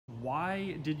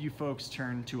why did you folks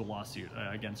turn to a lawsuit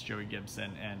against Joey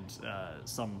Gibson and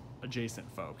some adjacent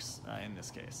folks in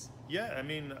this case? Yeah, I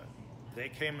mean, they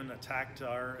came and attacked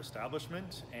our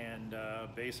establishment, and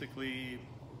basically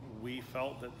we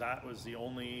felt that that was the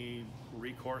only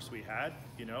recourse we had.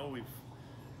 You know,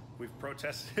 we've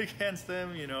protested against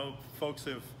them. You know, folks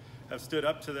have stood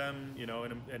up to them, you know,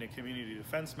 in a community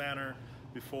defense manner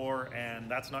before, and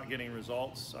that's not getting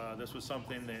results. This was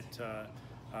something that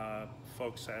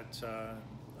folks at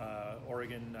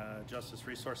Oregon Justice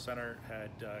Resource Center had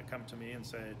come to me and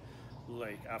said,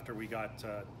 like, after we got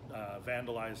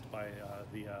vandalized by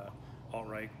the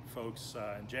alt-right folks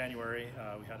in January,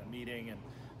 we had a meeting, and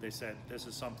they said this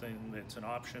is something that's an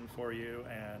option for you.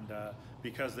 And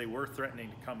because they were threatening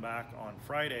to come back on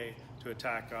Friday to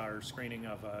attack our screening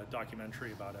of a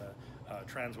documentary about a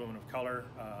trans woman of color,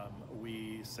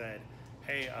 we said,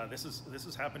 hey, this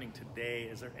is happening today.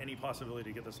 Is there any possibility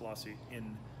to get this lawsuit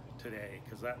in today?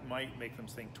 Because that might make them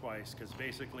think twice. Because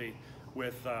basically,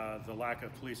 with the lack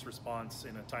of police response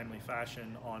in a timely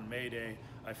fashion on May Day,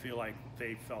 I feel like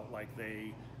they felt like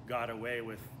they got away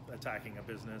with attacking a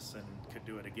business and could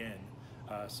do it again.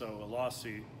 So a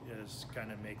lawsuit is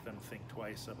kind of make them think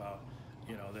twice about,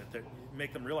 you know, that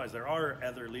make them realize there are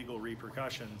other legal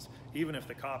repercussions, even if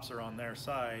the cops are on their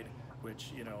side,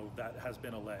 which, you know, that has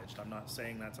been alleged. I'm not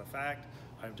saying that's a fact.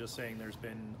 I'm just saying there's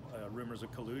been rumors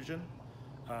of collusion.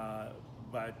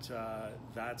 But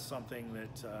that's something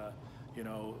that, you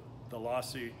know, the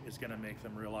lawsuit is going to make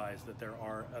them realize that there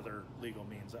are other legal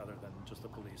means other than just the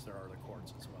police. There are the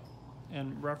courts as well.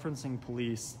 And referencing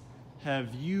police,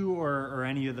 have you or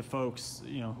any of the folks,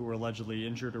 you know, who were allegedly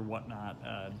injured or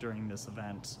whatnot during this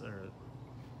event or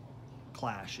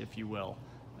clash, if you will,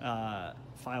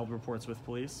 filed reports with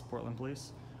police, Portland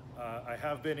Police? I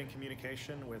have been in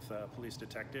communication with a police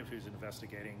detective who's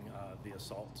investigating the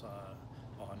assault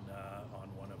on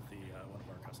one of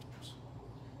our customers.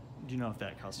 Do you know if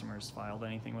that customer's filed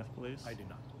anything with police? I do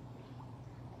not.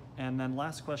 And then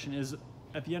last question is,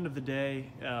 at the end of the day,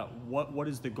 what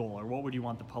is the goal, or what would you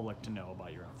want the public to know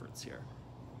about your efforts here?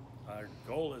 Our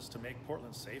goal is to make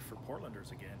Portland safe for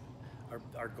Portlanders again.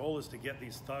 Our goal is to get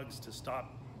these thugs to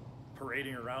stop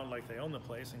parading around like they own the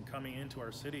place and coming into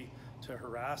our city to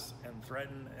harass and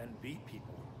threaten and beat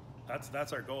people.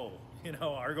 That's our goal. You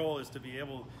know, our goal is to be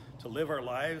able to live our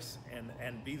lives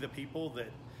and be the people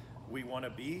that we want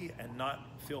to be and not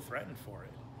feel threatened for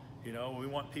it. You know, we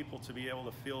want people to be able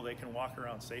to feel they can walk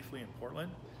around safely in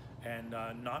Portland and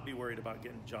not be worried about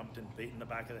getting jumped and beat in the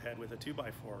back of the head with a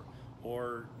 2x4,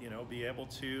 or, you know, be able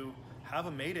to have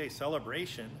a May Day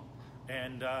celebration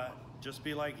and just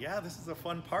be like, yeah, this is a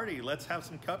fun party. Let's have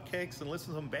some cupcakes and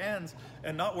listen to some bands,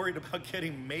 and not worried about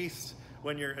getting maced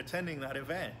when you're attending that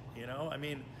event. You know, I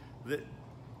mean,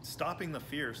 stopping the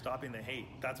fear, stopping the hate,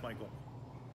 that's my goal.